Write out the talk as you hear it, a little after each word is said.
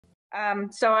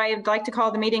So I'd like to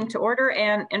call the meeting to order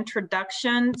and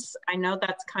introductions. I know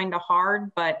that's kind of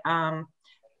hard, but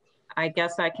I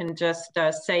guess I can just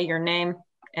say your name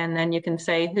and then you can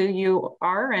say who you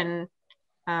are and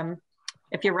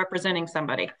if you're representing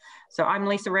somebody. So I'm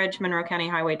Lisa Ridge, Monroe County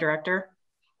Highway Director.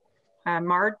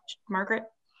 Margaret?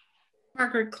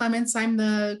 Margaret Clements. I'm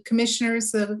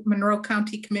the Monroe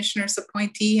County Commissioners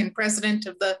appointee and president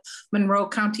of the Monroe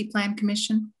County Plan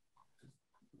Commission.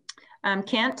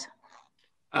 Kent?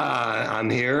 I'm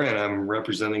here and I'm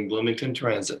representing Bloomington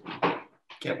Transit.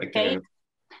 Kent McCann.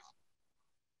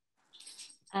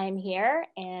 I'm here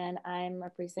and I'm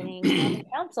representing the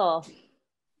council.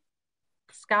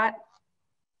 Scott?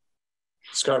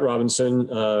 Scott Robinson,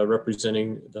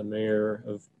 representing the mayor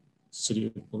of the city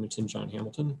of Bloomington, John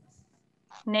Hamilton.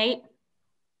 Nate?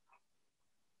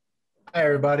 Hi,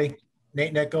 everybody.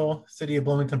 Nate Nickel, City of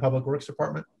Bloomington Public Works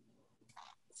Department.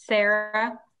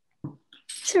 Sarah?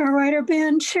 Sarah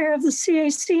Ryder-Band, Chair of the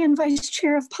CAC and Vice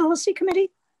Chair of Policy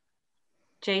Committee.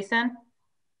 Jason?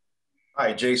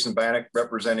 Hi, Jason Bannock,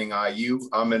 representing IU.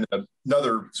 I'm in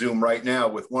another Zoom right now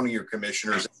with one of your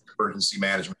commissioners, Emergency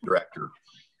Management Director.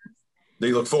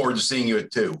 They look forward to seeing you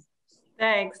at 2.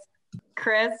 Thanks.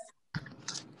 Chris?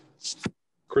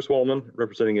 Chris Wallman,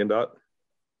 representing NDOT.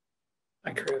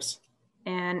 Hi, Chris.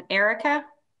 And Erica?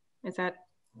 Is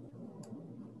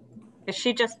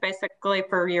she just basically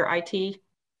for your IT?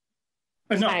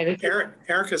 No,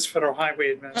 Erica's Federal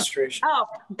Highway Administration. Oh,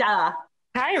 duh.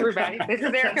 Hi, everybody. This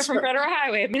is Erica from Federal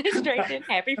Highway Administration.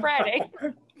 Happy Friday.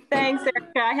 Thanks,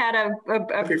 Erica. I had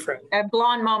a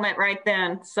blonde moment right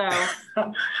then. So,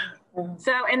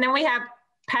 and then we have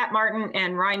Pat Martin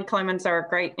and Ryan Clemens, our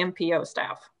great MPO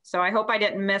staff. So I hope I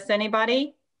didn't miss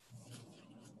anybody.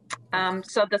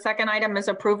 So the second item is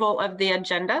approval of the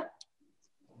agenda.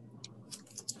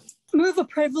 Move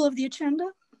approval of the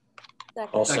agenda.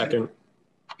 I'll second.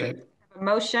 Okay. A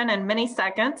motion and many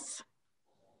seconds.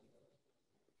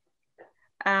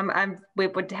 We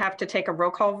would have to take a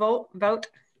roll call vote.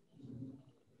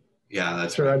 Yeah,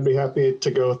 that's sure. right. I'd be happy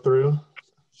to go through.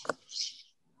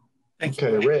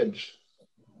 Okay, Ridge.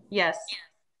 Yes.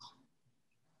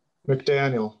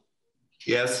 McDaniel.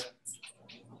 Yes.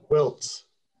 Wiltz.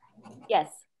 Yes.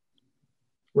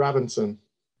 Robinson.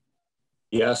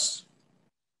 Yes.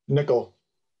 Nickel.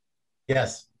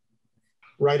 Yes.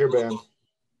 Ryder-Band.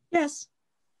 Yes.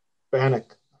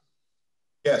 Bannock.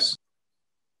 Yes.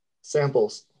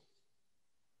 Samples.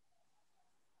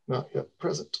 Not yet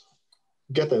present.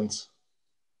 Githens.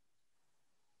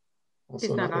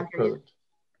 Also not yet present.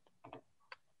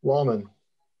 Wallman.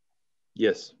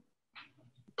 Yes.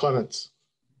 Clements.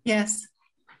 Yes.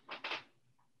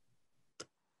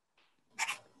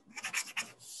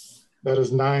 That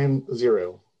is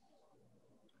 9-0.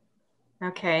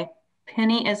 Okay.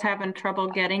 Penny is having trouble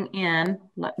getting in.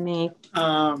 Let me.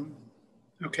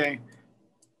 Okay.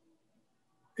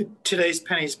 Today's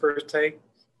Penny's birthday,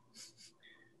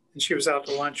 and she was out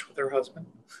to lunch with her husband.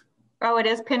 Oh, it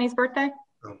is Penny's birthday?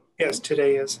 Yes,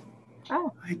 today is.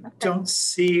 Oh. I don't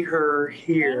see her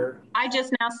here. I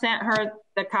just now sent her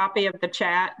the copy of the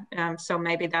chat, so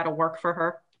maybe that'll work for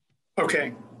her.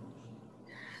 Okay.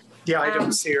 Yeah, I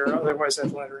don't see her. Otherwise,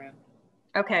 I'd let her in.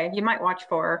 Okay, you might watch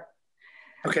for her.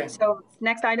 Okay. So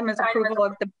next item is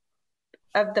approval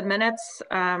of the minutes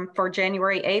for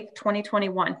January 8th,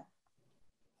 2021.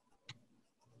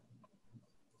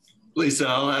 Lisa,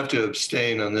 I'll have to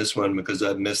abstain on this one because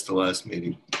I've missed the last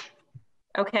meeting.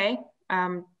 Okay.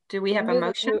 Do we have a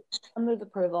motion? I'll move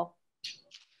approval.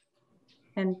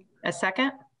 And a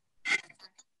second?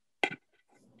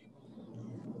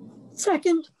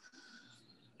 Second.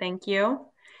 Thank you.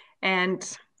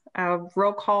 And a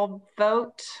roll call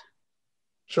vote.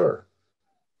 Sure.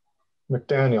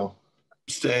 McDaniel.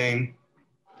 Abstain.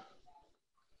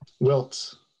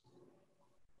 Wiltz.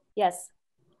 Yes.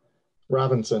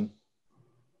 Robinson.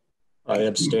 I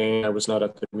abstain. I was not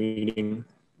at the meeting.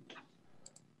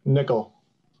 Nickel.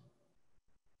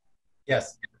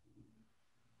 Yes.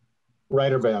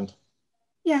 Ryder-Band.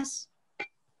 Yes.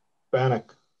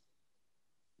 Bannock.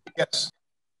 Yes.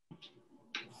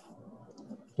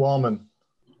 Wallman.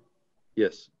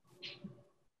 Yes.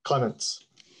 Clements.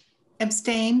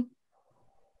 Abstain.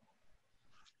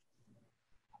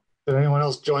 Did anyone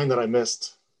else join that I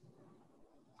missed?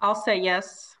 I'll say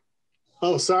yes.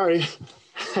 Oh, sorry.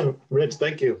 Rich,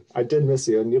 thank you. I did miss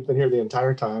you, and you've been here the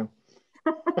entire time.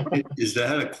 Is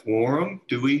that a quorum?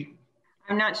 Do we?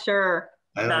 I'm not sure.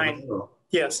 I don't know.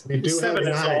 Yes. We do seven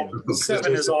have is 9. all.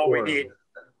 7 is all we need.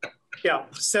 Yeah,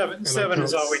 seven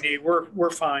is all we need. We're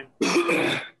fine.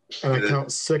 And I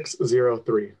count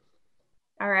 603.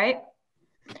 All right.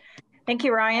 Thank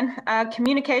you, Ryan.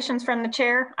 Communications from the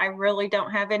chair. I really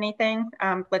don't have anything.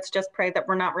 Let's just pray that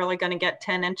we're not really going to get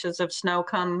 10 inches of snow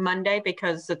come Monday,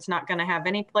 because it's not going to have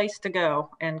any place to go,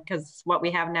 and because what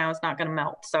we have now is not going to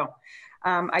melt. So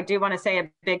I do want to say a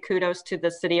big kudos to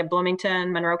the city of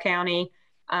Bloomington, Monroe County,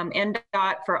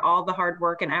 NDOT for all the hard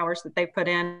work and hours that they put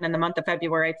in the month of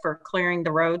February for clearing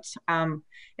the roads.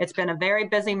 It's been a very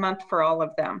busy month for all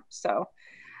of them. So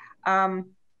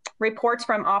reports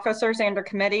from officers and or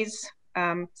committees.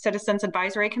 Citizens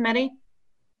Advisory Committee.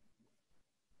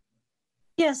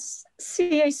 Yes,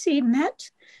 CAC met,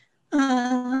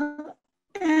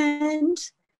 and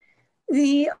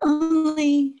the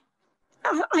only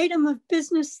item of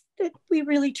business that we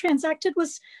really transacted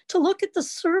was to look at the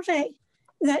survey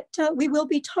that we will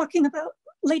be talking about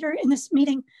later in this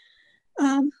meeting,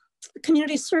 the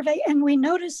community survey. And we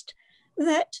noticed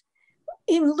that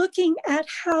in looking at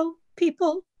how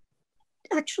people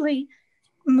actually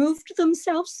moved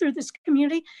themselves through this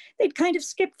community, they'd kind of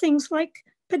skip things like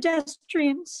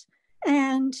pedestrians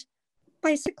and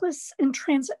bicyclists and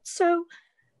transit. So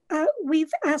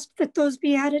we've asked that those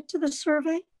be added to the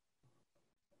survey.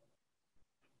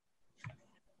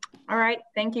 All right,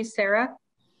 thank you, Sarah.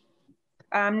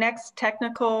 Next,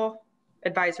 Technical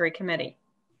Advisory Committee.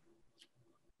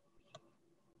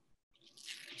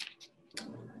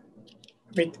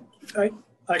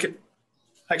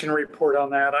 I can report on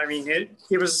that. I mean,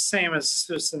 it was the same as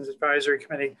Citizens Advisory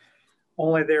Committee,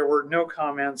 only there were no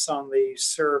comments on the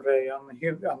survey, on the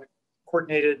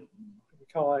coordinated, we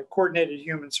call it Coordinated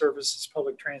Human Services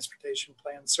Public Transportation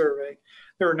Plan survey.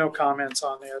 There were no comments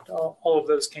on it. All of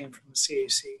those came from the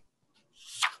CAC.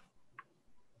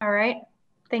 All right,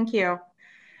 thank you.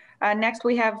 Next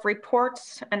we have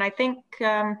reports, and I think,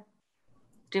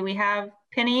 do we have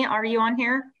Penny, are you on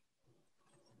here?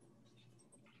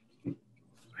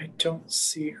 I don't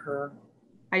see her.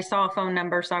 I saw a phone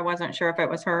number, so I wasn't sure if it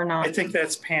was her or not. I think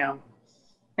that's Pam.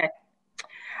 Okay.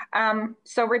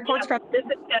 So reports from... This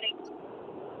is Penny.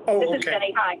 Oh, this okay. is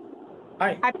Penny. Hi.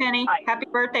 Hi. Hi, Penny. Hi. Happy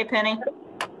birthday, Penny.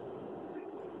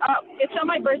 It's not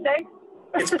my birthday.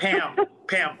 It's Pam.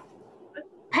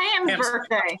 Pam's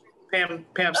birthday.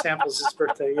 Pam Samples'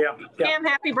 birthday, yeah. Pam,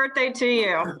 happy birthday to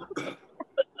you.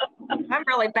 I'm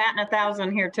really batting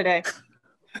 1,000 here today.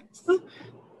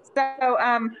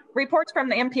 So reports from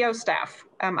the MPO staff.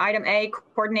 Item A,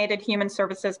 Coordinated Human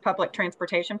Services Public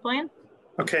Transportation Plan.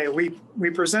 Okay, we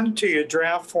presented to you a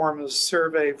draft form of the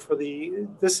survey for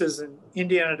this is an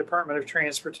Indiana Department of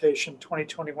Transportation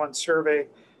 2021 survey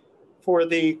for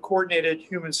the Coordinated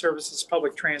Human Services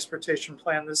Public Transportation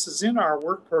Plan. This is in our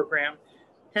work program,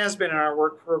 has been in our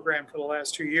work program for the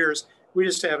last 2 years. We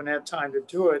just haven't had time to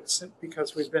do it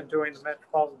because we've been doing the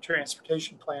Metropolitan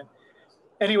Transportation Plan.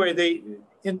 Anyway, the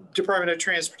Department of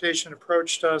Transportation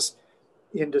approached us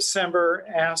in December,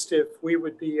 asked if we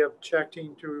would be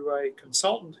objecting to a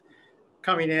consultant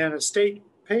coming in, a state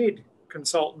paid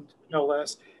consultant, no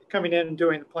less, coming in and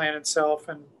doing the plan itself.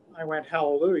 And I went,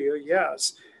 hallelujah,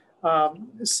 yes.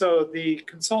 So the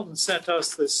consultant sent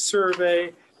us this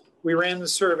survey. We ran the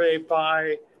survey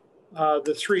by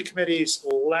the 3 committees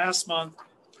last month.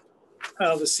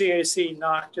 The CAC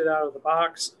knocked it out of the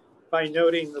box by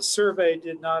noting the survey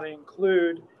did not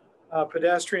include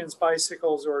pedestrians,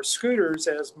 bicycles, or scooters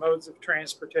as modes of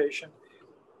transportation.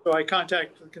 So I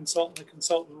contacted the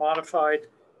consultant modified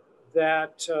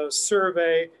that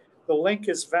survey. The link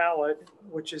is valid,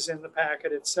 which is in the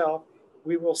packet itself.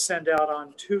 We will send out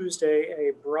on Tuesday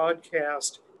a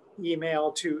broadcast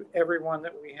email to everyone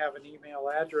that we have an email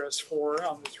address for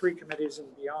on the 3 committees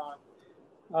and beyond,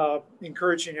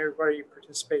 encouraging everybody to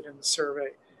participate in the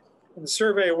survey. And the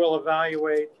survey will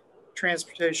evaluate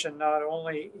transportation not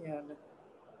only in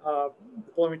the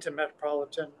Bloomington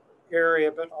Metropolitan area,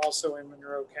 but also in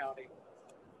Monroe County.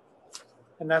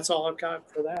 And that's all I've got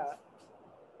for that.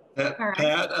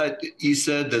 Pat, you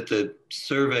said that the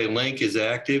survey link is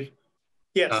active.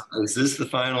 Yes. Is this the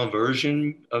final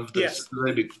version of the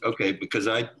survey? Okay, because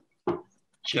I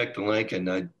checked the link and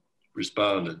I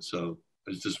responded. So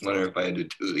I was just wondering if I had to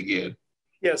do it again.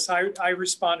 Yes, I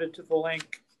responded to the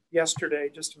link yesterday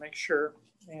just to make sure.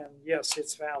 And yes,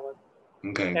 it's valid.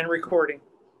 Okay. And recording.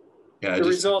 Yeah, the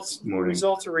results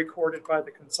are recorded by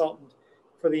the consultant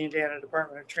for the Indiana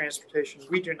Department of Transportation.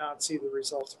 We do not see the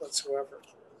results whatsoever.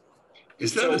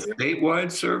 Is that a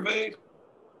statewide survey?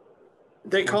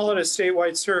 They call it a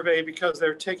statewide survey because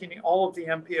they're taking all of the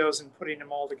MPOs and putting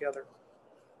them all together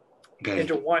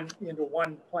into one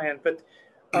plan. But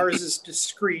ours is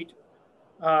discrete,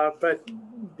 but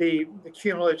the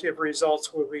cumulative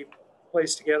results will be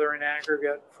placed together in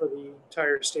aggregate for the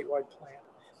entire statewide plan.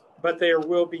 but there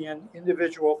will be an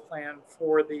individual plan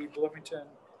for the Bloomington,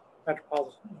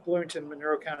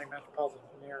 Monroe County metropolitan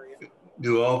area.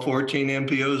 Do all 14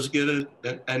 MPOs get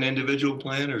an individual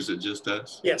plan, or is it just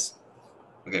us? Yes.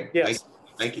 Okay. Yes.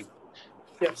 Thank you.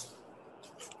 Yes.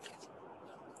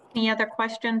 Any other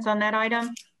questions on that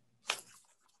item?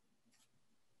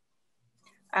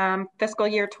 Fiscal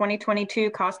year 2022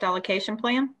 cost allocation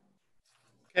plan.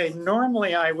 Okay,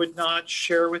 normally I would not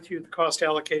share with you the cost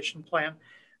allocation plan.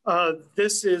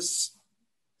 This is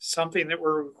something that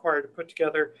we're required to put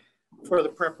together for the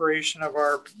preparation of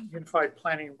our Unified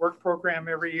Planning Work Program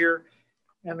every year.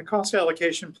 And the cost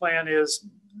allocation plan it's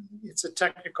a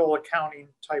technical accounting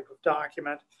type of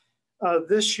document.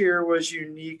 This year was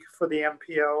unique for the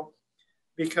MPO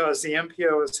because the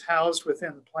MPO is housed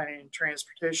within the Planning and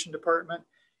Transportation Department.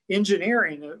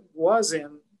 Engineering was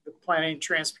in the Planning and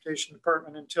Transportation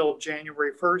Department until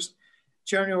January 1st.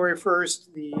 January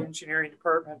 1st, the Engineering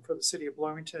Department for the City of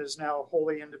Bloomington is now a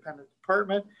wholly independent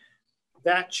department.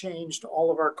 That changed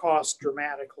all of our costs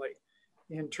dramatically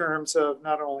in terms of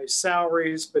not only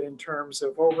salaries, but in terms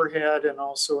of overhead and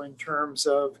also in terms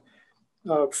of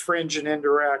fringe and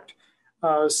indirect.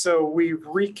 So we've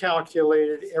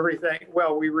recalculated everything.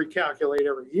 Well, we recalculate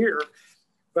every year,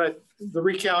 but the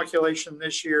recalculation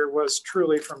this year was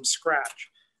truly from scratch,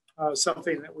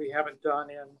 something that we haven't done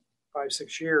in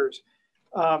 5-6 years.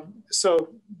 So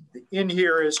in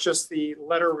here is just the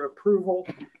letter of approval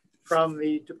from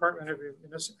the Department of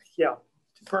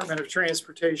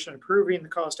Transportation approving the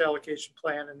cost allocation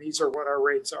plan, and these are what our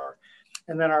rates are.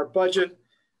 And then our budget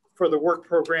for the work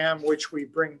program, which we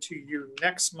bring to you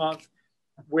next month,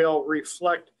 will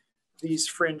reflect these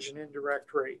fringe and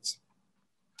indirect rates.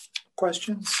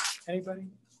 Questions? Anybody?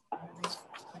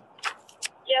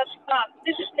 Yes,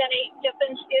 this is Penny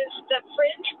Tippins. Is the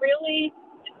fringe really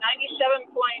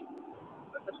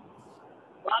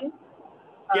 97.1?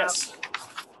 Yes.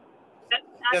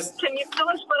 Yes. Can you tell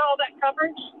us what all that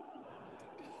covers?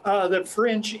 The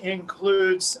fringe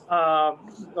includes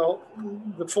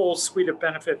the full suite of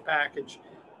benefit package.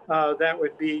 That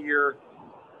would be your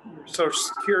Social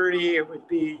Security, it would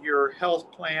be your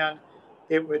health plan,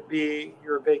 it would be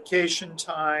your vacation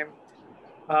time.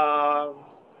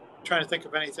 Trying to think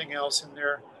of anything else in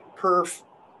there. PERF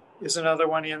is another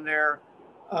one in there.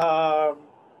 Those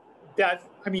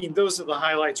are the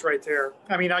highlights right there.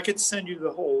 I mean, I could send you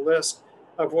the whole list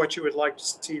of what you would like to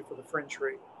see for the fringe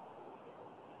rate.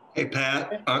 Hey,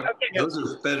 Pat, those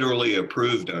are federally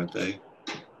approved, aren't they?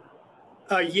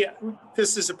 Yeah,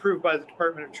 this is approved by the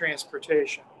Department of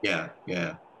Transportation. Yeah.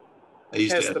 I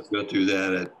used to have to go through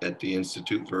that at the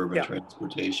Institute for Urban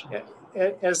Transportation.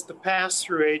 As the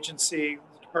pass-through agency,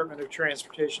 the Department of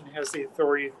Transportation has the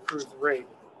authority to approve the rate.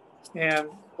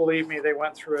 And believe me, they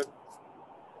went through it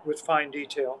with fine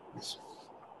detail.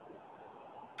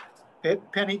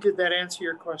 Penny, did that answer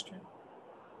your question?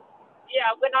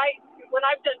 Yeah, when I've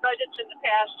done budgets in the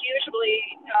past,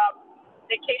 usually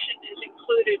vacation is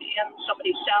included in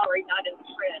somebody's salary, not in the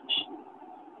fringe.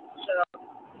 So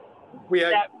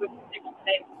that would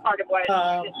explain part of why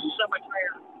it's so much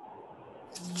higher.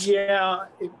 Yeah,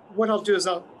 what I'll do is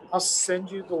I'll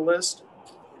send you the list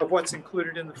of what's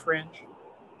included in the fringe.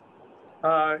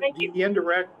 Thank you. The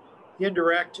indirect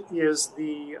is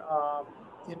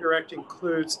indirect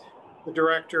includes the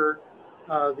director,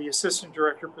 the assistant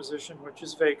director position, which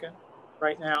is vacant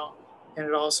right now, and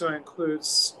it also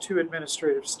includes 2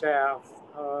 administrative staff,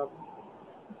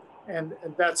 and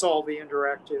that's all the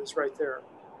indirect is right there.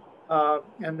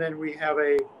 And then we have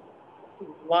a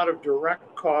lot of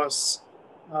direct costs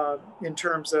in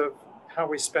terms of how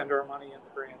we spend our money in the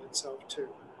grant itself too.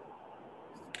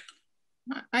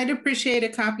 I'd appreciate a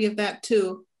copy of that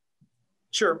too.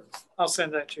 Sure, I'll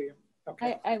send that to you.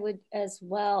 Okay. I would as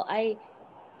well. I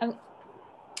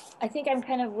think I'm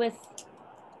kind of with,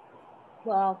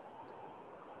 well,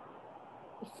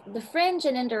 the fringe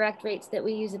and indirect rates that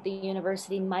we use at the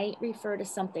university might refer to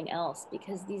something else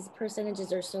because these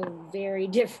percentages are so very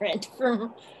different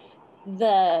from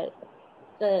those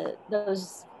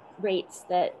rates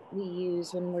that we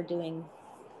use when we're doing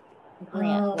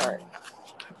grant work.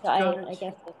 So I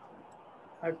guess.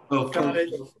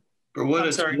 For what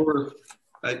it's worth,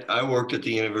 I worked at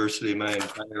the university my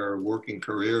entire working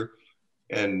career,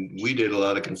 and we did a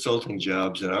lot of consulting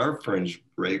jobs, and our fringe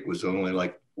rate was only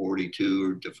like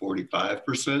 42 to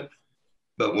 45%.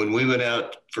 But when we went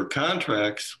out for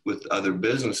contracts with other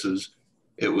businesses,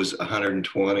 it was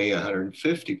 120,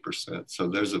 150%. So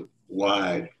there's a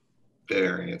wide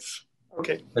variance.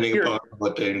 Okay. Depending upon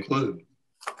what they include.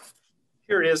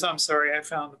 Here it is. I'm sorry, I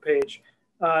found the page.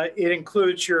 It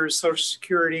includes your Social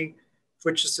Security,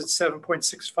 which is at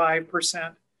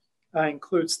 7.65%.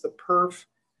 includes the PERF.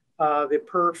 The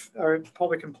PERF, or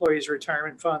Public Employees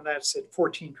Retirement Fund, that's at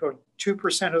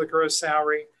 14.2% of the gross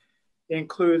salary. It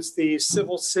includes the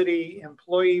Civil City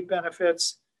Employee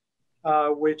Benefits,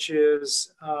 which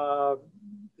is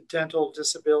dental,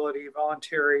 disability,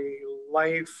 voluntary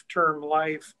life, term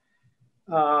life,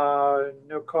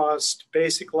 no cost,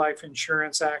 basic life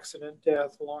insurance, accident,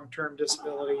 death, long-term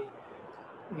disability,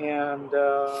 and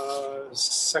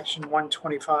Section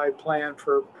 125 plan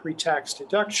for pre-tax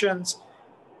deductions,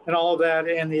 and all of that.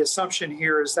 And the assumption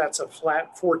here is that's a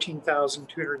flat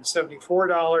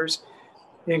 $14,274.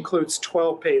 It includes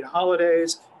 12 paid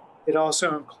holidays. It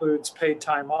also includes paid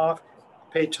time off.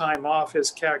 Paid time off is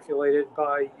calculated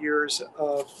by years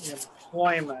of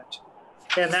employment.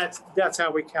 And that's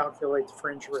how we calculate the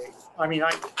fringe rate. I mean,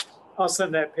 I'll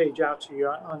send that page out to you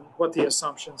on what the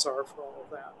assumptions are for all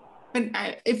of that. And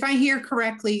if I hear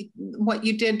correctly, what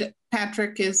you did,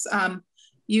 Patrick, is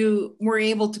you were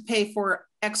able to pay for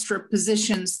extra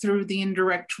positions through the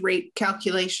indirect rate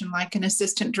calculation, like an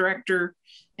assistant director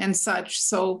and such.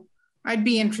 So I'd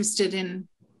be interested in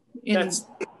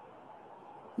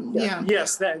yeah.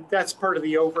 Yes, that's part of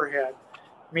the overhead.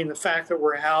 I mean, the fact that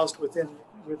we're housed within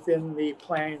the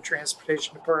Planning and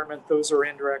Transportation Department, those are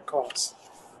indirect costs.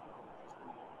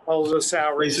 All of those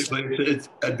salaries. Basically, it's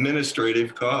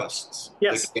administrative costs.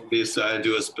 Yes. That can be assigned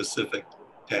to a specific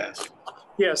task.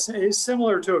 Yes, it's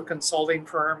similar to a consulting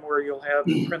firm where you'll have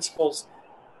principals.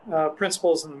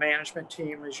 Principals in the management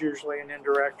team is usually an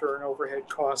indirect or an overhead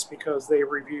cost because they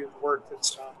review the work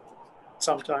that's done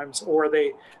sometimes, or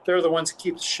they're the ones that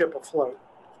keep the ship afloat.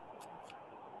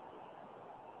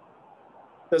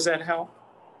 Does that help?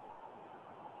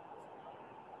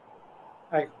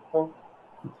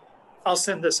 I'll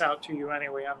send this out to you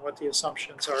anyway on what the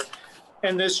assumptions are.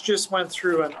 And this just went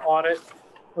through an audit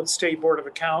with State Board of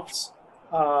Accounts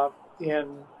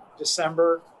in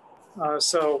December.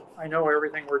 So I know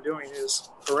everything we're doing is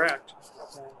correct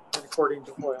and according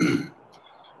to plan.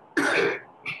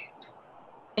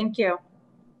 Thank you.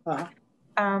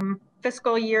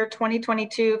 Fiscal year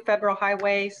 2022 federal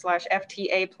highway /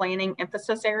 FTA planning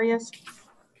emphasis areas.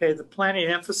 Okay, the planning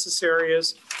emphasis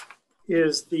areas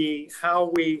is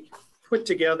how we put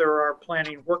together our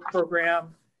planning work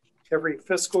program every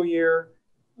fiscal year.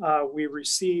 We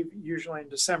receive usually in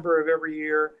December of every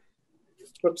year.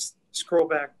 Whoops, scroll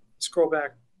back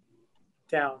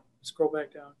down.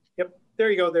 Yep,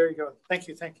 there you go. Thank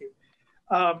you.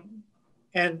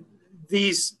 And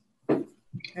these,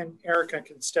 and Erica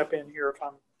can step in here if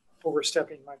I'm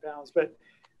overstepping my bounds, but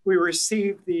we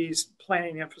receive these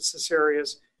planning emphasis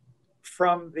areas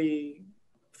from the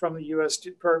U.S.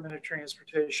 Department of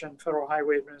Transportation, Federal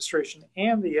Highway Administration,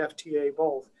 and the FTA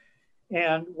both.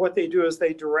 And what they do is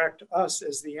they direct us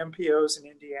as the MPOs in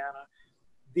Indiana.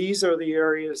 These are the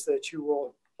areas that you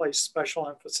will place special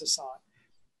emphasis on.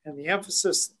 And the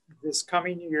emphasis this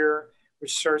coming year,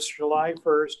 which starts July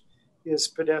 1st, is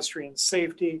pedestrian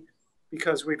safety,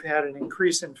 because we've had an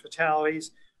increase in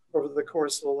fatalities over the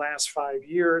course of the last 5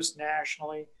 years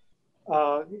nationally.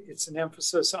 It's an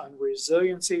emphasis on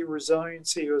resiliency.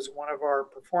 Resiliency is one of our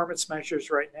performance measures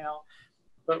right now,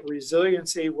 but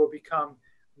resiliency will become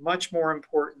much more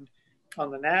important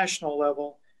on the national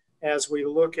level as we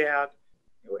look at,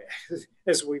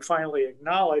 as we finally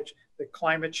acknowledge that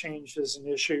climate change is an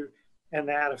issue and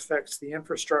that affects the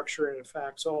infrastructure and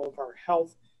affects all of our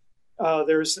health.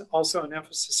 There's also an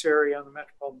emphasis area on the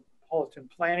metropolitan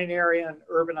planning area and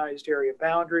urbanized area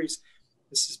boundaries.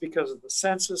 This is because of the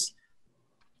census.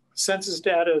 Census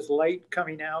data is late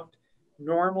coming out.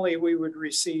 Normally we would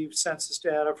receive census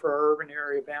data for our urban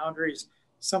area boundaries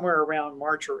somewhere around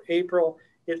March or April.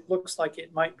 It looks like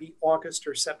it might be August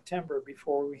or September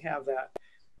before we have that.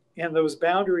 And those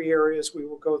boundary areas, we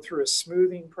will go through a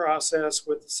smoothing process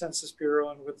with the Census Bureau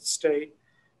and with the state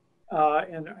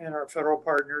and our federal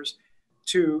partners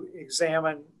to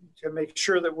examine, to make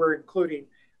sure that we're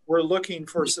looking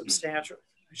for substantial,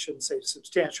 I shouldn't say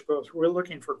substantial growth, we're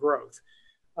looking for growth.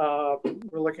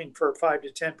 We're looking for 5 to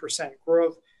 10%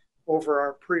 growth over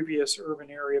our previous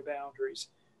urban area boundaries.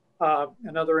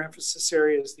 Another emphasis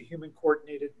area is the Human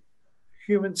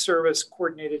Service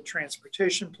Coordinated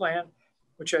Transportation Plan,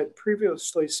 which I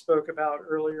previously spoke about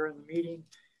earlier in the meeting.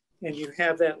 And you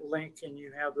have that link and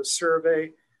you have the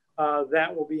survey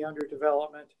that will be under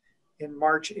development in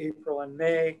March, April, and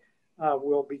May.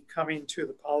 We'll be coming to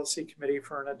the policy committee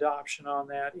for an adoption on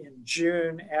that in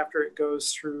June after it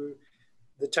goes through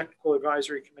the Technical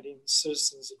Advisory Committee and the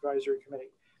Citizens Advisory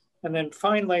Committee. And then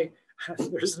finally,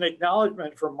 there's an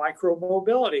acknowledgement for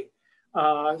micromobility.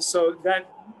 So that,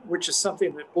 which is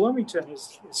something that Bloomington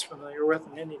is familiar with,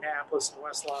 and Indianapolis and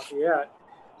West Lafayette.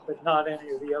 but not any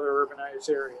of the other urbanized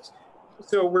areas.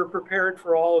 So we're prepared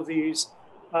for all of these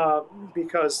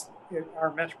because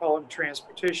our Metropolitan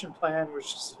Transportation Plan,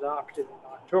 which was adopted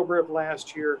in October of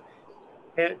last year,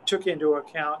 took into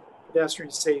account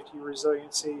pedestrian safety,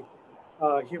 resiliency,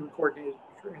 human coordinated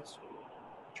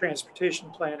transportation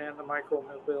plan, and the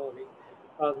micro-mobility.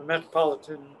 The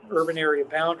Metropolitan urban area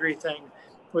boundary thing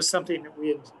was something that we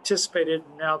had anticipated,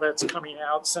 and now that's coming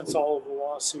out since all of the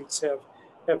lawsuits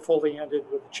have fully ended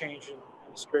with the change in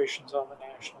administrations on the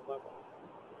national level.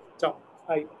 So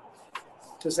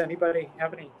does anybody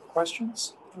have any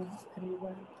questions on any of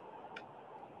that?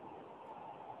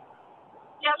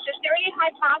 Yes, is there any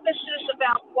hypothesis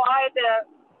about why the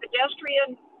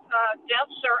pedestrian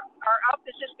deaths are up?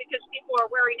 Is this because people are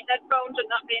wearing headphones and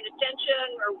not paying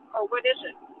attention, or what is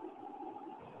it?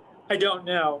 I don't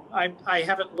know. I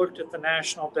haven't looked at the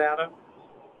national data.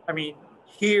 I mean,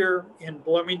 here in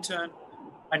Bloomington,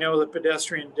 I know the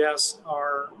pedestrian deaths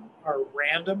are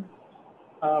random.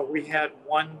 We had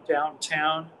one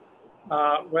downtown.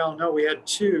 Well, no, we had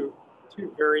two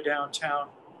very downtown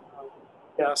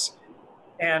deaths.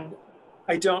 And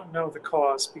I don't know the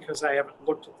cause because I haven't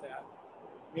looked at that.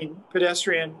 I mean,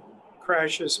 pedestrian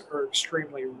crashes are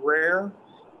extremely rare,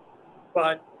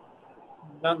 but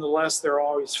nonetheless, they're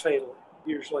always fatal.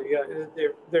 Usually,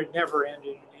 they're never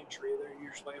ending in injury. They're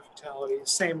usually a fatality.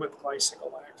 Same with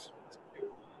bicycle accidents.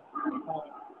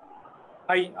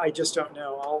 I just don't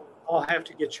know. I'll have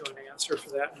to get you an answer for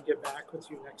that and get back with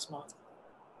you next month.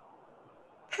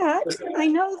 Pat,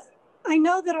 I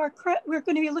know that we're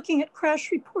going to be looking at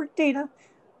crash report data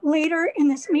later in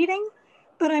this meeting,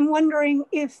 but I'm wondering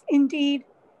if indeed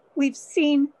we've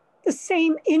seen the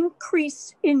same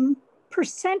increase in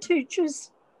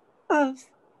percentages of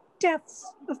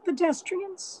deaths of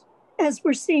pedestrians as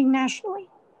we're seeing nationally.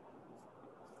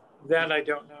 That I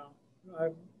don't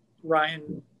know.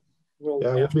 Ryan will.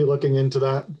 Yeah, we'll be looking into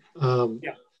that.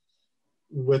 Yeah.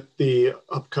 With the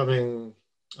upcoming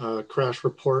crash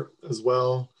report as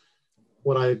well.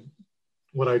 What I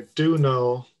do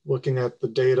know, looking at the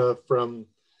data from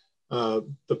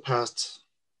the past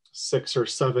 6 or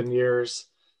 7 years,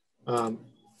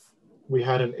 we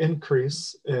had an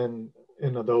increase in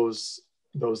those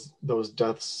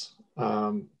deaths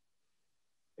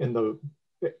in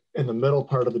the middle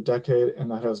part of the decade,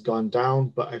 and that has gone down.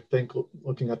 But I think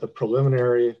looking at the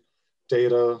preliminary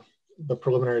data, the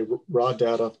preliminary raw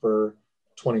data for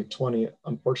 2020,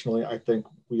 unfortunately, I think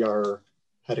we are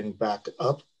heading back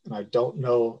up. And I don't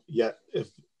know yet if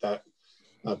that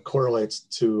correlates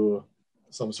to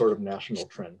some sort of national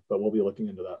trend, but we'll be looking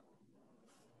into that.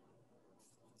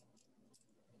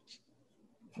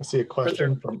 I see a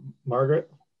question from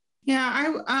Margaret.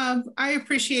 Yeah, I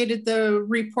appreciated the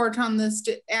report on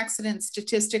the accident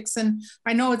statistics, and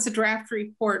I know it's a draft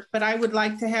report, but I would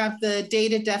like to have the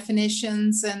data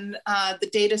definitions and the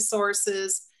data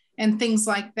sources and things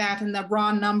like that, and the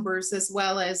raw numbers, as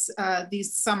well as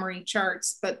these summary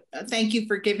charts. But thank you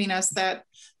for giving us that,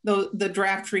 the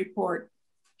draft report.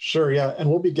 Sure, yeah, and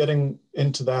we'll be getting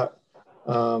into that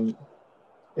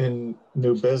in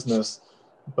new business,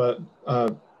 but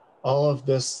all of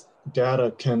this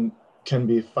data can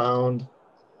be found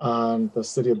on the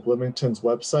City of Bloomington's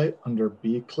website under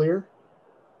Be Clear,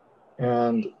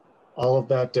 and all of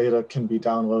that data can be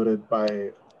downloaded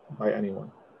by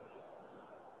anyone.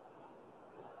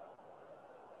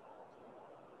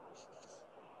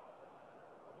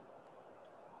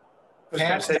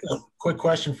 Pat, a quick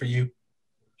question for you.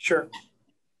 Sure.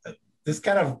 This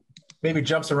kind of maybe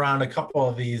jumps around a couple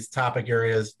of these topic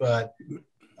areas, but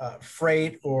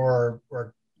freight or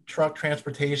truck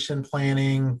transportation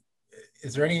planning,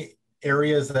 is there any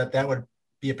areas that would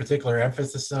be a particular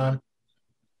emphasis on?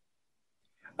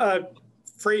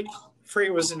 Freight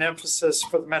was an emphasis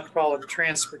for the Metropolitan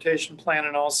Transportation Plan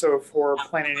and also for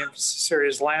planning emphasis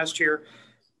areas last year.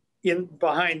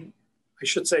 Behind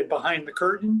the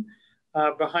curtain,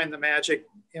 behind the magic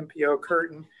MPO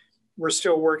curtain, we're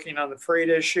still working on the freight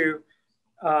issue.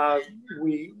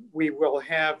 We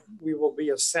will be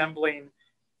assembling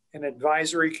an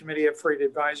advisory committee, a freight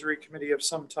advisory committee of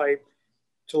some type,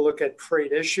 to look at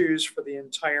freight issues for the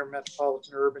entire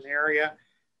metropolitan urban area,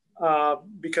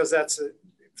 because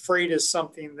freight is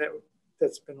something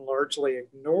that's been largely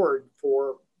ignored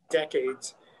for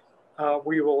decades.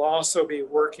 We will also be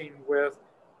working with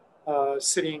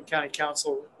city and county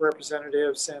council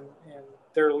representatives and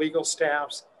their legal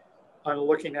staffs on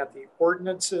looking at the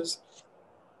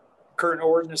current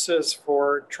ordinances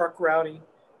for truck routing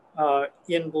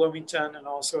in Bloomington and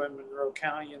also in Monroe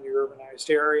County in the urbanized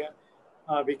area,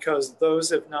 because those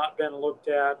have not been looked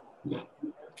at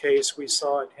case, we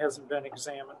saw it hasn't been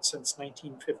examined since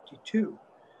 1952.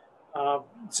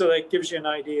 So that gives you an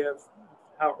idea of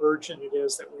how urgent it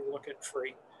is that we look at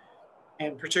freight.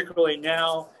 And particularly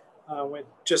now with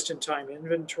just-in-time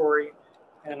inventory,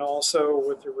 and also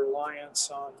with the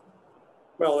reliance on,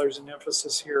 well, there's an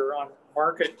emphasis here on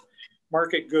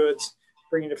market goods,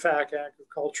 bringing to fact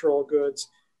agricultural goods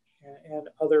and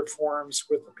other forms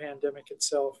with the pandemic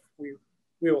itself. We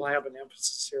will have an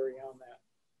emphasis area on that.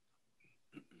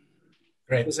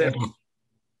 Great. Was that a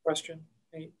question,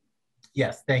 Nate?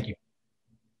 Yes, thank you.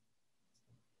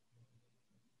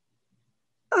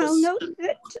 I'll note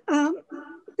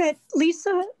that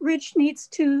Lisa Rich needs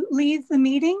to leave the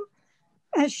meeting,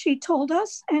 as she told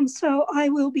us, and so I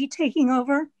will be taking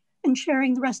over and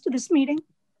chairing the rest of this meeting.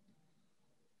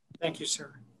 Thank you,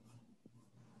 sir.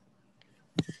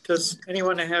 Does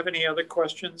anyone have any other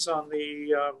questions on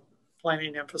the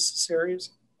planning emphasis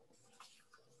areas?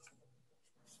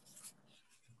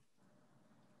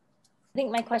 I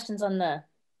think my question's on the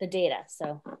data,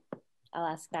 so I'll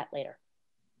ask that later.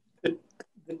 The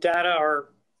data are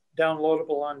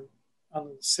downloadable on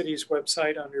the city's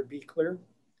website under Be Clear.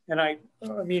 And I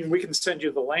mean, we can send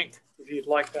you the link if you'd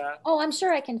like that. Oh, I'm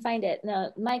sure I can find it.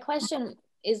 No, my question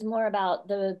is more about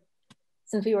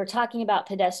since we were talking about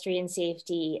pedestrian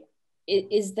safety,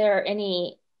 is there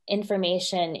any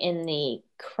information in the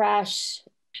crash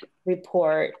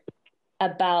report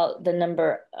about the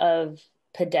number of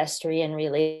pedestrian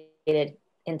related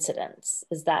incidents?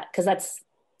 Is that, because that's,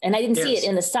 and I didn't see it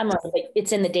in the summary, but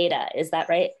it's in the data. Is that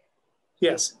right?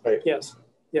 Yes. Right. Yes.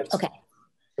 Yes. Okay.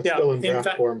 It's still in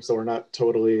draft form, so we're not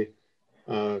totally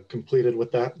completed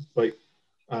with that, but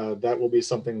that will be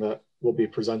something that will be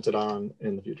presented on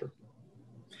in the future.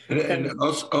 And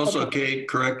also, Kate,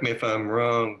 correct me if I'm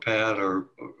wrong, Pat or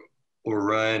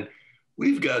Ryan,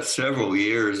 we've got several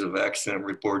years of accident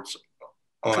reports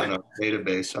on our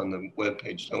database on the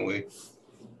webpage, don't we?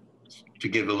 To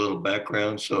give a little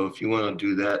background. So if you want to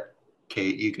do that,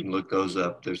 Kate, you can look those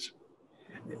up. There's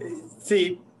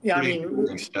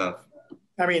stuff.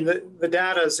 I mean, the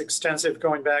data is extensive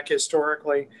going back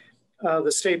historically.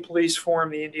 The state police form,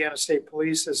 the Indiana State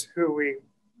Police, is who we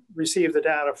receive the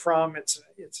data from. It's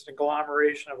an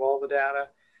agglomeration of all the data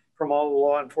from all the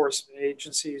law enforcement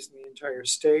agencies in the entire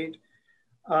state.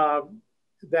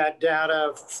 That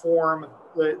data form,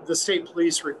 the state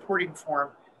police reporting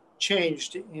form,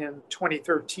 changed in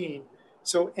 2013.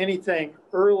 So anything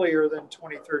earlier than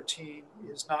 2013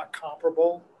 is not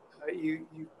comparable.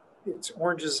 It's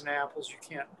oranges and apples. You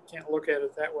can't look at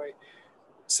it that way.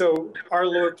 So our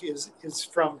look is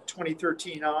from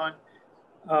 2013 on.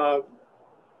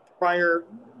 Prior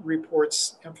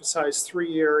reports emphasize 3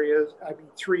 year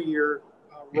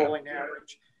rolling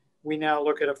average. We now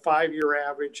look at a 5-year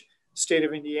average. State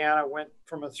of Indiana went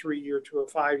from a 3-year to a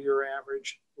 5-year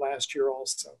average last year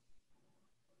also.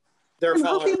 I'm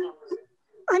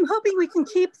hoping we can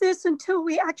keep this until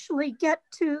we actually get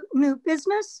to new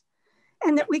business,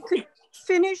 and that we could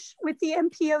finish with the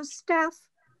MPO staff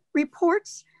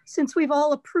reports since we've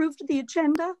all approved the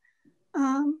agenda.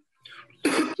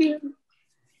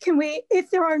 Can we,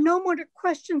 if there are no more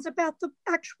questions about the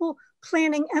actual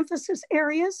planning emphasis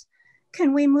areas,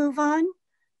 can we move on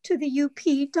to the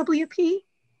UPWP?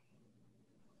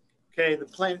 Okay, the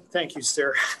plan, thank you,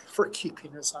 Sarah, for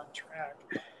keeping us on track.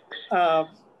 The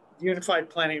Unified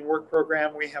Planning Work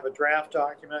Program, we have a draft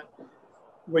document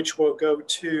which will go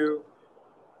to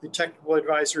the Technical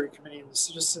Advisory Committee and the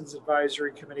Citizens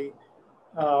Advisory Committee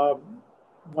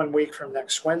 1 week from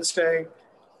next Wednesday.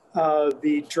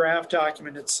 The draft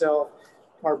document itself,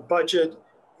 our budget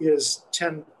is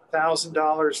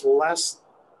 $10,000 less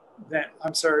than,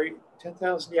 I'm sorry,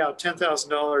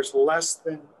 $10,000 less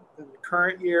than the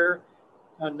current year.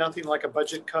 Nothing like a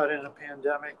budget cut in a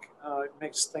pandemic. It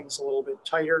makes things a little bit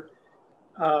tighter.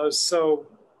 So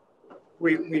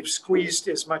we've squeezed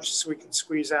as much as we can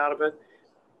squeeze out of it.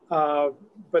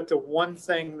 But the one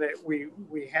thing that we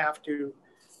have to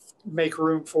make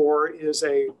room for is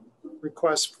a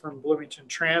request from Bloomington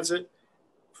Transit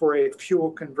for a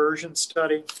fuel conversion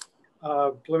study.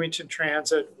 Bloomington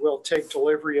Transit will take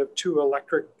delivery of 2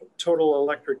 total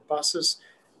electric buses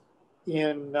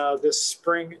in this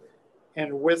spring.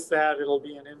 And with that, it'll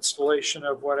be an installation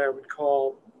of what I would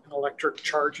call an electric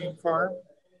charging farm.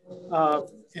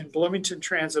 And Bloomington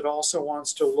Transit also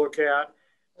wants to look at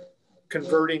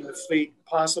converting the fleet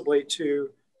possibly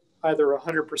to either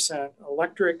 100%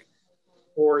 electric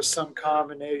or some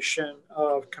combination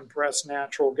of compressed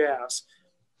natural gas.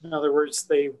 In other words,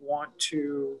 they want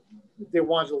to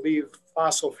leave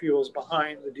fossil fuels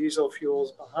behind, the diesel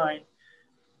fuels behind,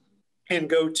 and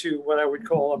go to what I would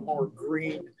call a more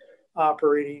green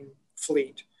operating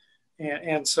fleet.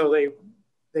 And so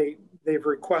they've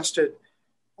requested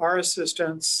our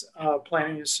assistance,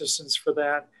 planning assistance for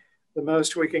that. The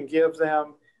most we can give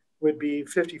them would be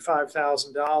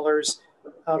 $55,000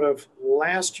 out of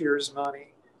last year's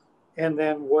money, and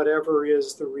then whatever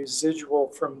is the residual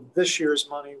from this year's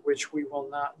money, which we will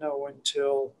not know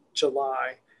until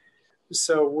July.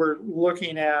 So we're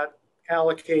looking at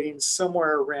allocating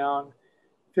somewhere around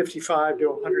 $55,000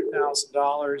 to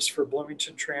 $100,000 for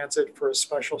Bloomington Transit for a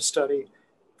special study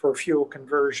for fuel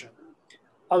conversion.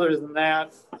 Other than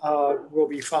that, we'll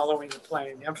be following the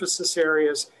planning emphasis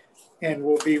areas and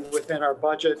we'll be within our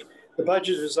budget. The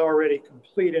budget is already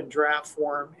complete in draft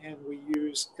form and we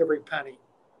use every penny.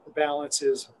 The balance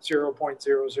is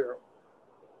 0.00.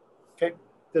 Okay,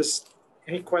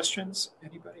 any questions?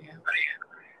 Anybody have?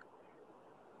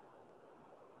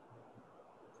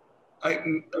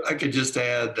 I could just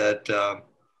add that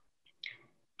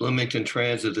Bloomington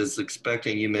Transit is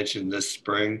expecting, you mentioned this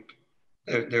spring,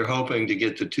 they're hoping to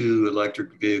get the 2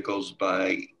 electric vehicles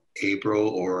by April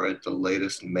or at the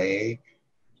latest May.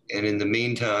 And in the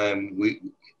meantime, we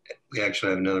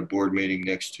actually have another board meeting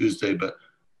next Tuesday, but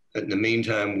in the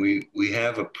meantime, we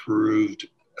have approved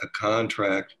a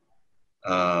contract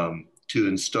to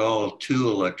install 2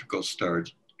 electrical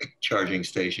charging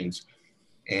stations.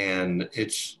 And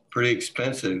it's pretty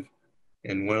expensive.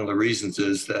 And one of the reasons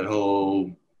is that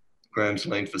whole Grimes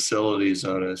Lane facility is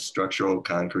on a structural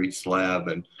concrete slab.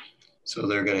 And so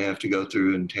they're going to have to go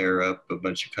through and tear up a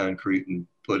bunch of concrete and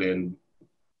put in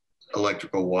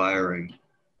electrical wiring.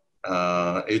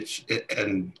 It's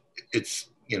going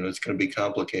to be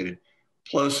complicated.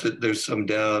 Plus there's some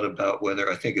doubt about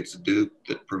whether, I think it's Duke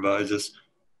that provides us.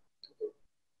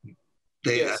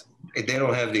 They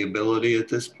don't have the ability at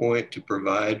this point to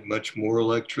provide much more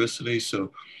electricity.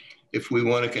 So if we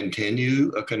want to continue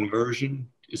a conversion,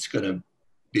 it's going to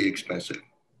be expensive.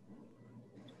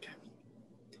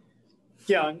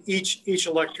 Yeah, and each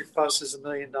electric bus is $1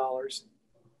 million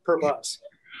per bus.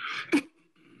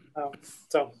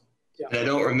 So, yeah. And I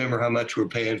don't remember how much we're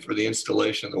paying for the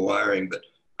installation of the wiring, but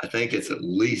I think it's at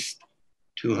least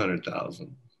 $200,000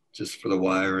 just for the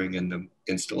wiring and the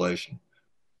installation.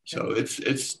 So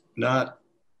it's not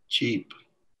cheap.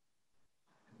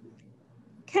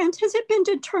 Kent, has it been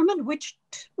determined which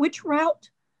route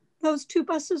those 2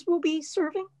 buses will be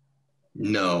serving?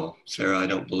 No, Sarah, I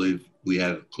don't believe we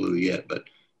have a clue yet, but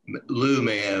Lou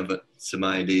may have some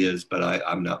ideas, but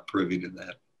I'm not privy to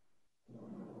that.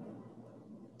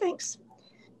 Thanks.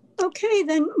 Okay,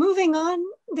 then moving on,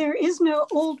 there is no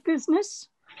old business.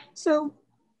 So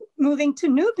moving to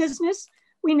new business,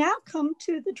 we now come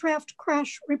to the draft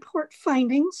crash report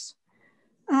findings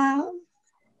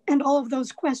and all of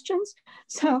those questions.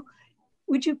 So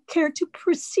would you care to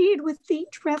proceed with the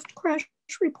draft crash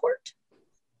report?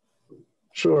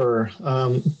 Sure.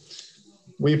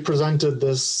 We presented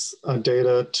this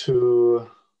data to,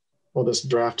 well, this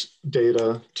draft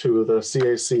data to the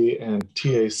CAC and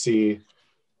TAC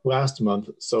last month.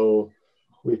 So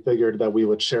we figured that we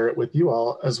would share it with you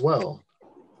all as well.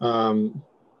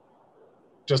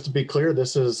 Just to be clear,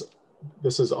 this is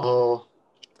all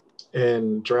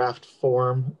in draft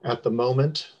form at the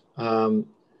moment.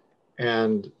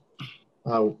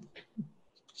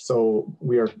 So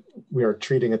we are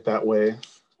treating it that way.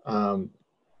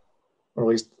 Or at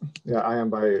least, yeah, I am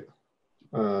by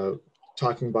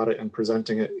talking about it and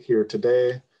presenting it here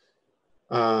today.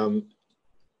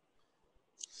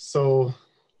 So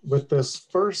with this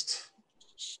first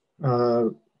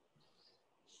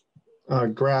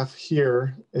graph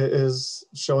here, it is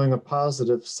showing a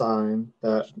positive sign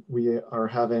that we are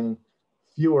having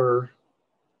fewer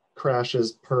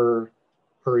crashes per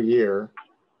year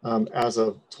as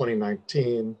of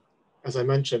 2019. As I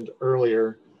mentioned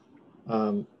earlier,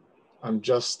 I'm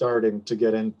just starting to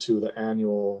get into the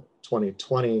annual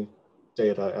 2020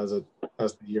 data as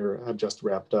the year had just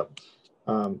wrapped up.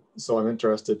 So I'm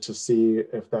interested to see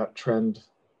if that trend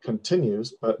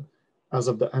continues, but as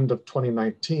of the end of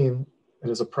 2019, it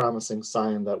is a promising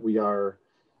sign that we are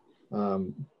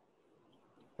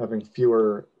having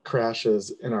fewer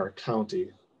crashes in our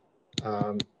county.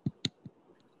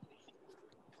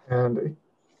 And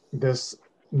this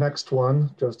next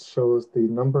one just shows the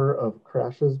number of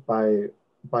crashes by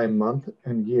month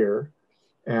and year.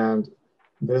 And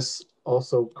this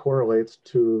also correlates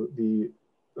to the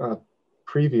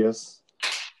previous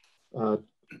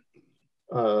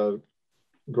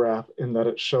graph in that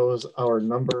it shows our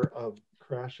number of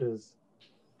crashes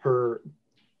per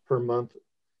month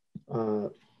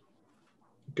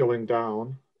going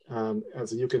down.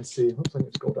 As you can see, oops, I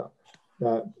need to go down,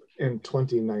 that in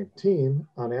 2019,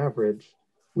 on average,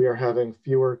 we are having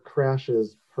fewer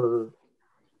crashes per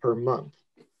month,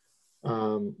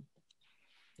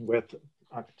 with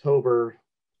October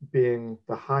being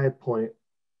the high point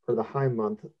or the high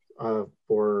month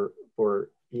for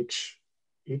each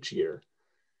year.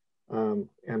 And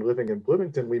living in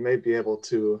Bloomington, we may be able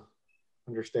to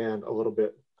understand a little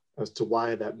bit as to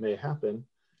why that may happen,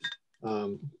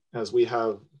 as we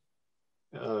have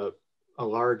a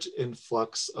large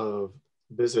influx of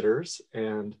visitors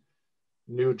and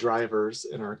new drivers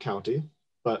in our county,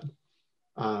 but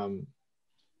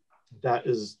that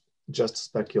is just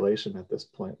speculation at this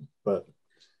point. But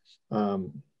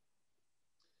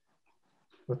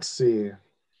let's see.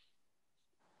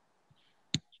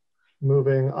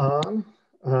 Moving on,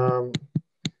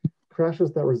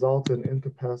 crashes that result in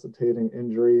incapacitating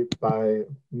injury by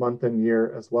month and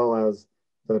year, as well as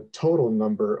the total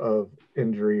number of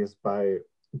injuries by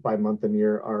month and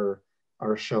year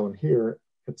are shown here.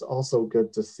 It's also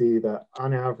good to see that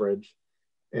on average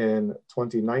in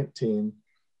 2019,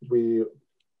 we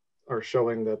are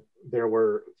showing that there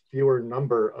were fewer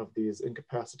number of these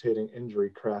incapacitating injury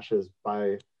crashes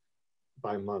by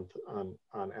month on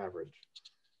average.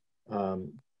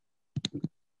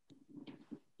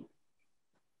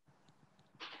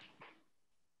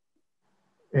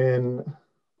 In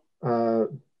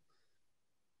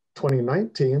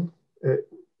 2019, it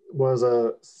was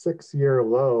a 6-year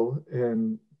low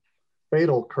in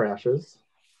fatal crashes,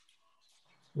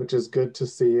 which is good to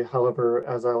see. However,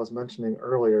 as I was mentioning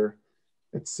earlier,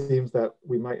 it seems that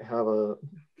we might have a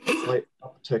slight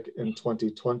uptick in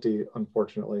 2020,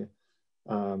 unfortunately.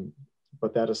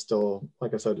 But that is still,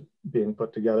 like I said, being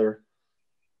put together.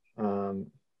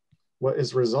 What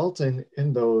is resulting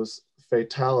in those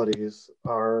fatalities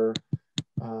are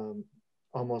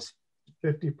almost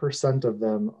 50% of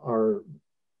them are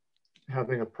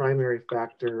having a primary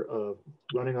factor of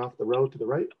running off the road to the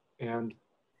right and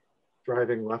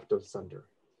driving left of center.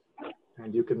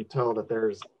 And you can tell that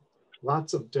there's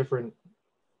lots of different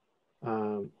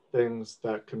things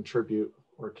that contribute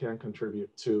or can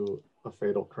contribute to a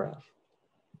fatal crash.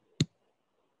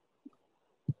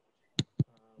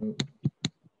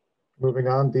 Moving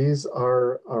on, these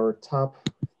are our top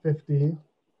 50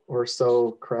 or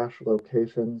so crash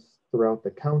locations throughout the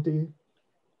county,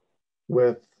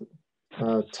 with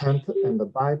 10th and the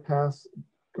bypass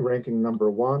ranking number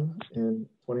 1 in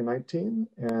 2019,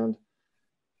 and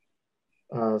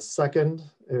second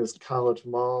is College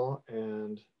Mall,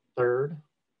 and third,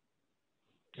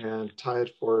 and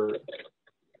tied for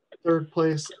third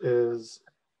place is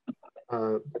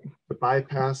the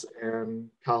bypass and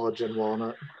College and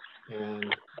Walnut,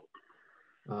 and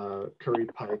Curry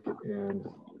Pike and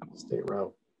State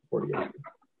Route 48.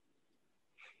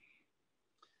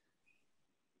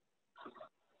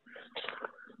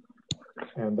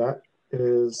 And that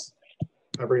is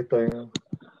everything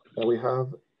that we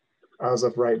have as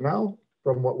of right now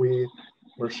from what we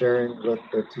were sharing with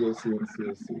the TAC and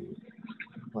CAC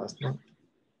last month.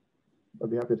 I'd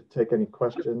be happy to take any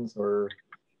questions or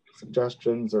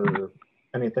suggestions or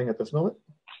anything at this moment,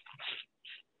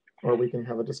 or we can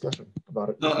have a discussion about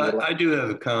it. No, I do have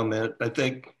a comment. I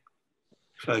think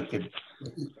if I could,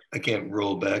 I can't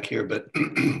roll back here, but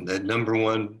that number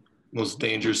 1 most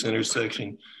dangerous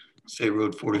intersection, State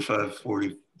Road 45,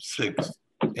 46,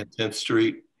 and 10th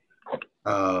Street.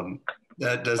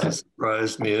 That doesn't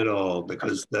surprise me at all,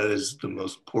 because that is the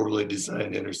most poorly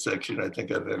designed intersection I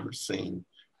think I've ever seen,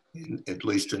 at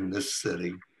least in this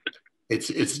city.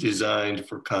 It's designed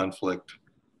for conflict.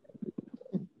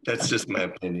 That's just my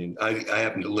opinion. I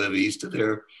happen to live east of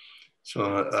there,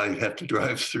 so I have to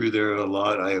drive through there a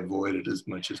lot. I avoid it as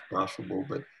much as possible,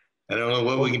 but I don't know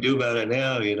what we can do about it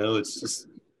now. You know, it's just,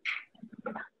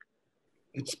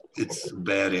 it's a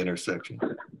bad intersection.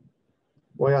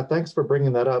 Well, yeah, thanks for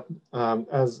bringing that up.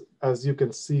 As you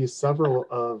can see, several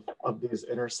of these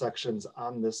intersections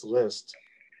on this list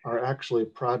are actually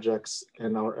projects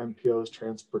in our MPO's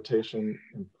Transportation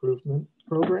Improvement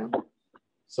Program.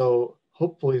 So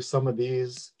hopefully some of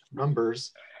these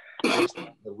numbers, based on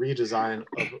the redesign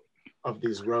of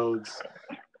these roads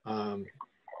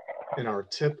in our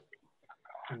TIP,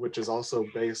 which is also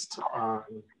based on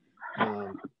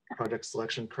project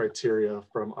selection criteria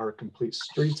from our Complete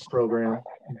Streets program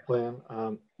and plan.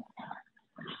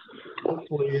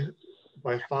 Hopefully,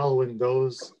 by following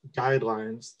those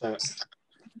guidelines that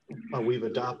we've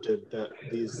adopted, that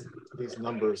these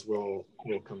numbers will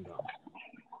come down.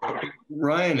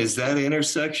 Ryan, is that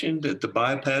intersection at the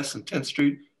bypass and 10th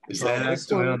Street, is that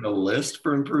actually on the list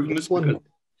for improvements?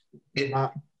 It's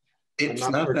not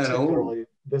that old.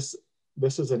 This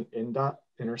is an INDOT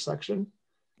intersection.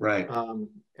 Right.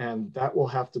 And that will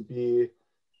have to be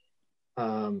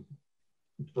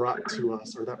brought to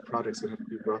us, or that project's going to have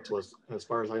to be brought to us, as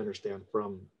far as I understand,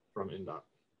 from INDOT.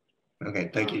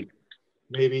 Okay, thank you.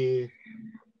 Maybe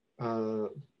Mr.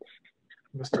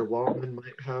 Waldman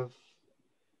might have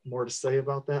more to say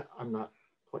about that. I'm not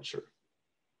quite sure.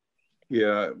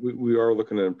 Yeah, we are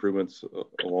looking at improvements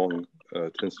along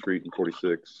 10th Street and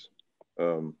 46.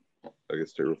 I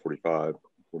guess State Road 45,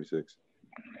 46.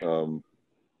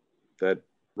 That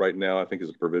right now I think is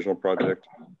a provisional project.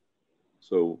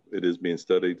 So it is being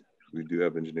studied. We do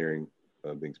have engineering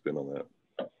being spent on that.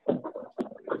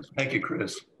 Thank you,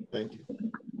 Chris. Thank you.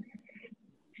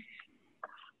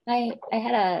 I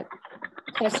had a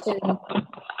question,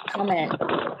 comment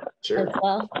Sure. as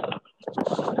well.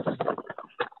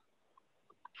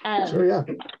 Sure, yeah.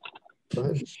 Go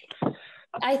ahead.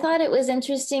 I thought it was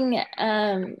interesting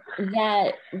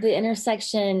that the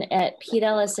intersection at Pete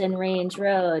Ellis and Range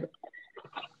Road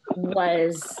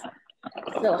was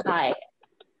so high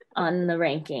on the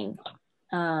ranking.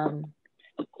 And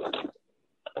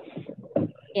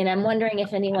I'm wondering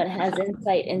if anyone has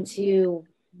insight into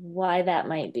why that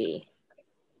might be.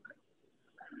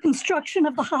 Construction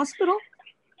of the hospital?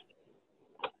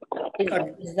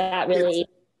 Is that really?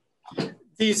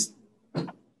 These,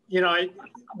 you know,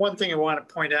 one thing I want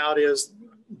to point out is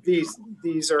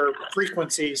these are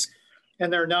frequencies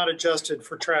and they're not adjusted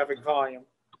for traffic volume.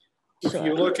 If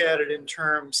you look at it in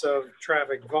terms of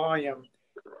traffic volume,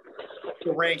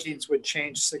 the rankings would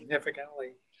change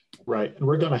significantly. Right, and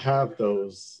we're going to have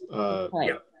those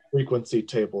frequency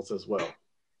tables as well.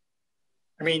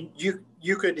 I mean,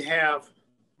 you could have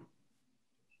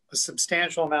a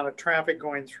substantial amount of traffic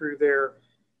going through there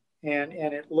and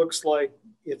it looks like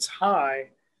it's high,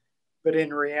 but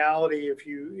in reality, if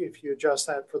you adjust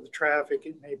that for the traffic,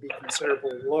 it may be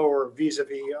considerably lower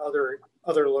vis-a-vis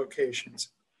other locations.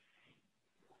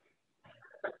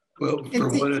 Well,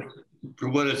 for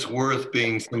what it's worth,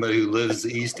 being somebody who lives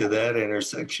east of that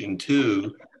intersection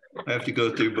too, I have to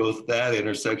go through both that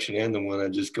intersection and the one I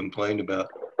just complained about.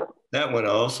 That one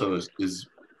also is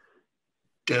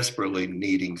desperately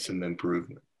needing some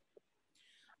improvement.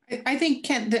 I think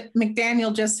Kent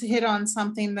McDaniel just hit on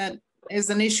something that is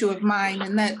an issue of mine,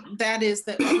 and that is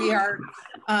that we are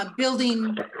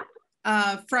building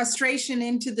frustration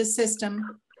into the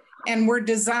system, and we're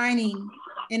designing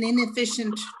an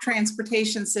inefficient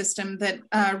transportation system that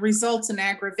results in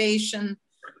aggravation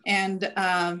and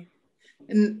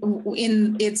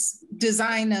in its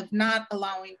design of not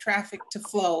allowing traffic to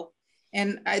flow.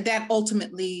 And that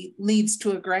ultimately leads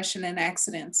to aggression and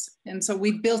accidents. And so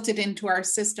we built it into our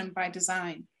system by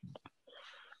design.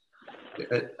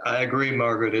 I agree,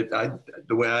 Margaret.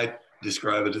 The way I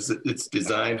describe it is that it's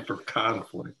designed for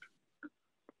conflict.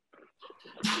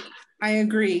 I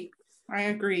agree.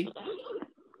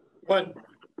 One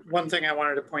thing I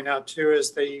wanted to point out too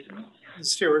is the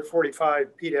State Road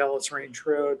 45 Pete Ellis Range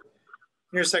Road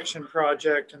intersection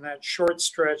project, and that short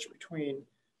stretch between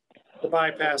the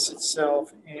bypass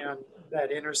itself and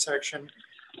that intersection.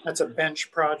 That's a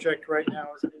bench project right now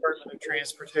with the Department of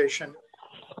Transportation,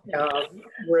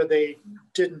 where they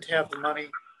didn't have the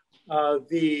money.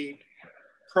 The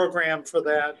programming for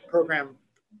that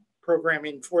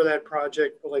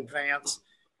project will advance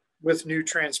with new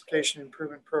transportation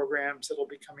improvement programs that'll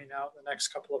be coming out in the next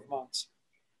couple of months.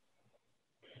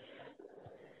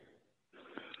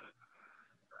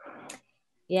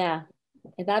 Yeah,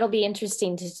 that'll be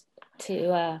interesting to see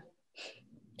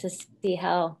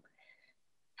how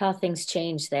things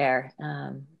change there.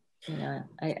 You know,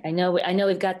 I know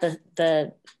we've got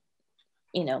the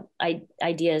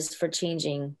ideas for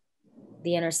changing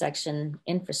the intersection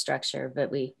infrastructure, but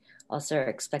we also are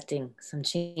expecting some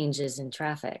changes in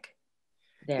traffic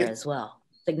there as well,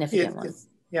 significant ones.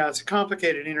 Yeah, it's a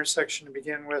complicated intersection to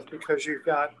begin with because you've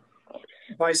got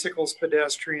bicycles,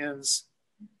 pedestrians,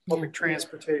 public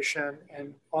transportation,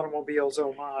 and automobiles,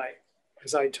 oh my,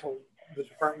 as I told the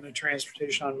Department of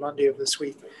Transportation on Monday of this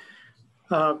week.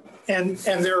 And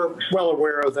they're well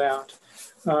aware of that.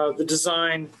 The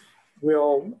design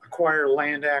will require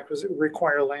land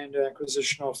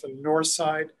acquisition off the north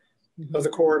side of the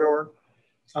corridor.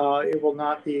 It will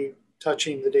not be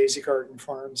touching the Daisy Garden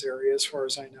Farms area as far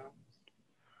as I know.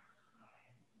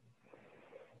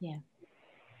 Yeah.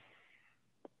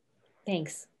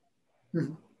 Thanks.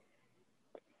 Mm-hmm.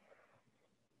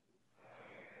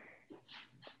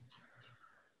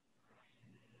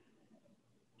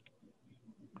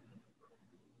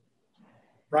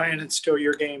 Ryan, it's still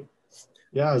your game.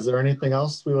 Yeah, is there anything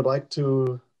else we would like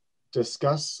to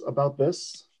discuss about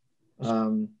this?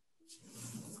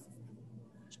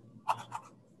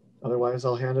 Otherwise,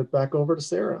 I'll hand it back over to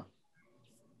Sarah.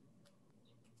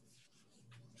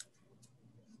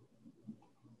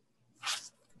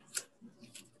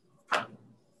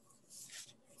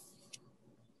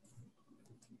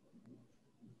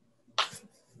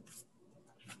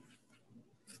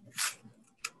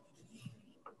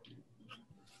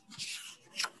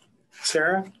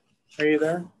 Sarah, are you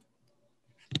there?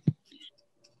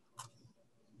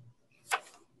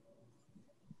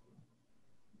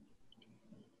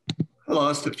 I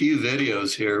lost a few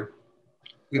videos here.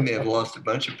 We may have lost a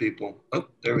bunch of people. Oh,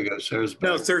 there we go. Sarah's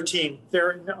back. No, 13.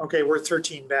 There. Okay, we're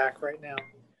 13 back right now.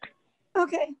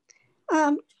 Okay.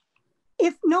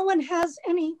 If no one has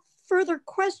any further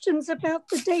questions about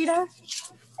the data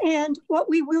and what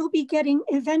we will be getting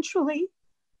eventually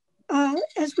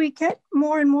as we get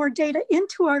more and more data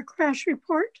into our crash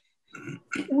report,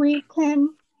 we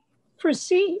can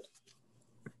proceed.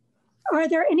 Are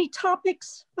there any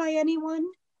topics by anyone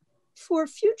for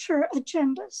future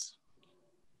agendas?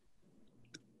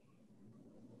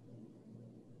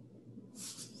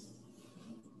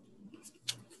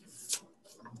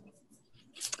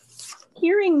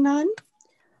 Hearing none,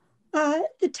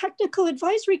 the Technical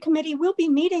Advisory Committee will be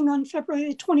meeting on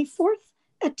February 24th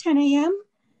at 10 a.m.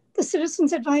 The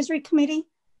Citizens Advisory Committee,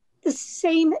 the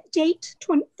same date,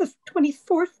 the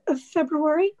 24th of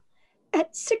February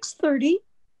at 6:30.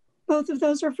 Both of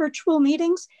those are virtual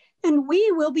meetings, and we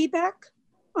will be back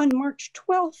on March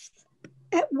 12th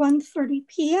at 1:30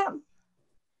 p.m.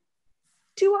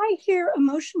 Do I hear a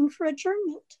motion for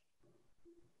adjournment?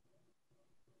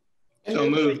 So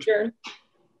moved.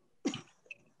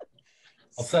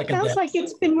 I'll second Sounds that. like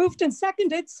it's been moved and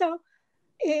seconded. So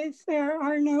if there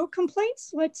are no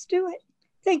complaints, let's do it.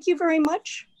 Thank you very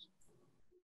much.